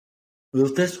Will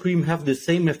test cream have the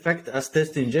same effect as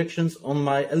test injections on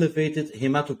my elevated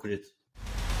hematocrit?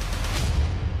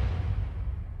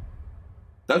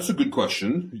 That's a good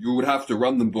question. You would have to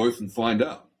run them both and find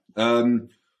out.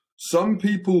 Some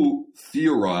people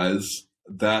theorize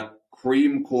that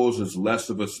cream causes less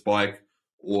of a spike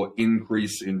or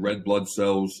increase in red blood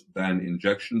cells than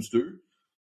injections do.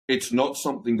 It's not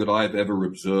something that I've ever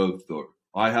observed, though.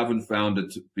 I haven't found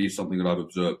it to be something that I've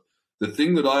observed. The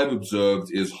thing that I've observed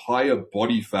is higher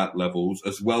body fat levels,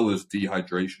 as well as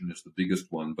dehydration is the biggest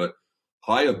one, but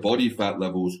higher body fat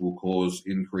levels will cause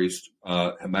increased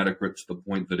hematocrit to the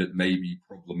point that it may be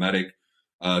problematic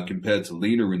compared to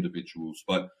leaner individuals.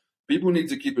 But people need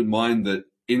to keep in mind that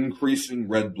increasing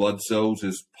red blood cells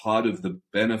is part of the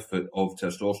benefit of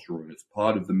testosterone. It's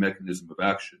part of the mechanism of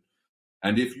action.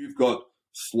 And if you've got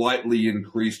slightly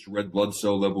increased red blood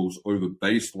cell levels over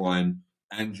baseline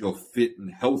and you're fit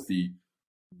and healthy,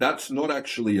 that's not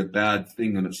actually a bad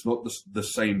thing. And it's not the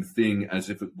same thing as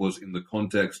if it was in the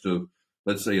context of,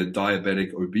 let's say, a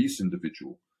diabetic obese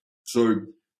individual. So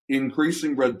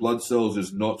increasing red blood cells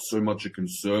is not so much a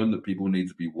concern that people need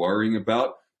to be worrying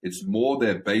about. It's more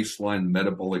their baseline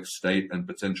metabolic state and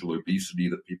potential obesity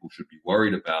that people should be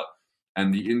worried about.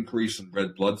 And the increase in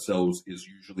red blood cells is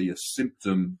usually a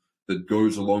symptom that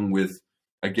goes along with,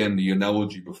 again, the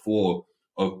analogy before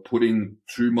of putting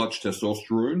too much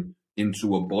testosterone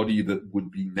into a body that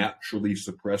would be naturally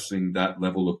suppressing that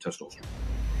level of testosterone.